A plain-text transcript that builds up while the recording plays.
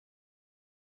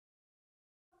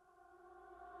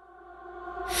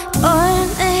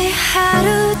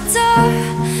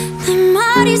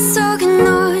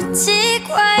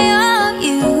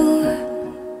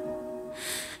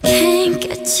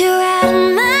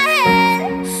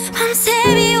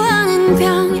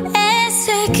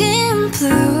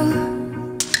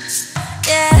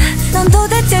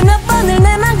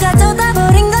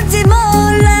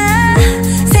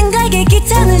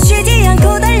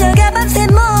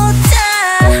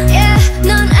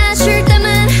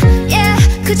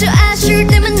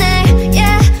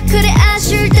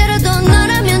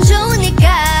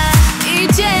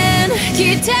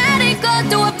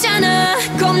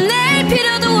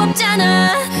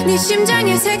네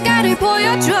심장의 색깔을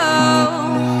보여줘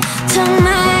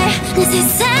정말 내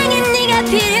세상에 네가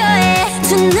필요해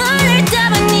두 눈을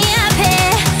떠본 네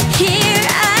앞에 Here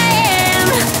I am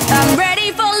I'm ready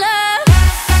for love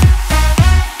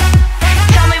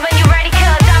Tell me when you're ready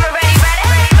cause I'm already ready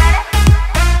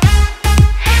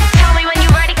Tell me when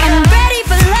you're ready cause I'm ready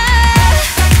for love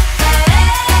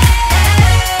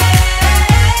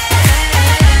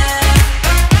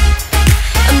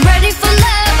I'm ready for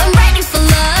love I'm ready for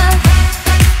love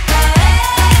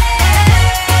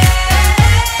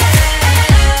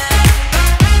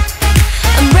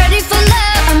I'm ready for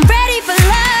love I'm ready for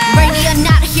love Ready or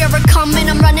not here I come and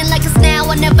I'm running like it's now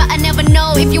I never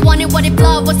know if you wanted what if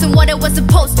love wasn't what it was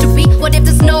supposed to be What if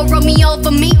there's no Romeo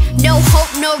for me No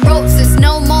hope no roses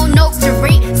no more notes to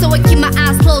read So I keep my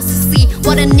eyes closed to see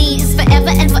what I need is forever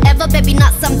and forever baby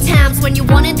not sometimes When you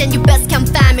want it then you best come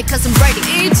find me cause I'm ready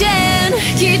이젠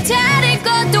기다릴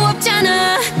것도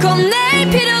없잖아 겁낼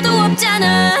필요도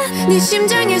없잖아 네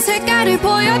심장의 색깔을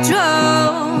보여줘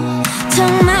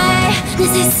정말 내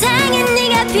세상에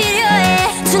네가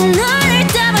필요해 두 눈을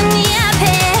떠본 네 앞에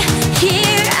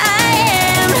Here I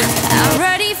am I'm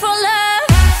ready for love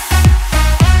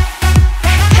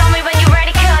Tell me when you're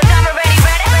ready cause I'm already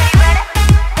ready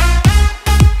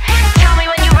Tell me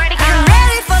when you're ready cause I'm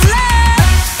ready for love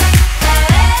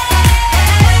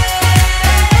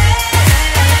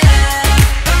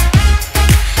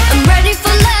I'm ready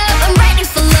for love I'm ready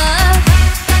for love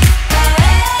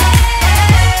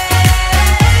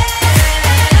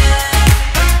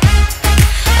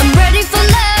I'm ready for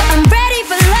love I'm ready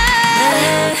for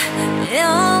love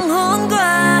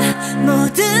영혼과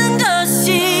모든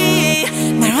것이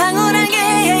날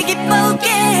황홀하게 기쁘게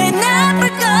해 나쁠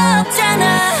거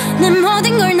없잖아 난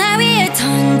모든 걸 나 위에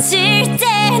던질 때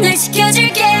날 지켜줘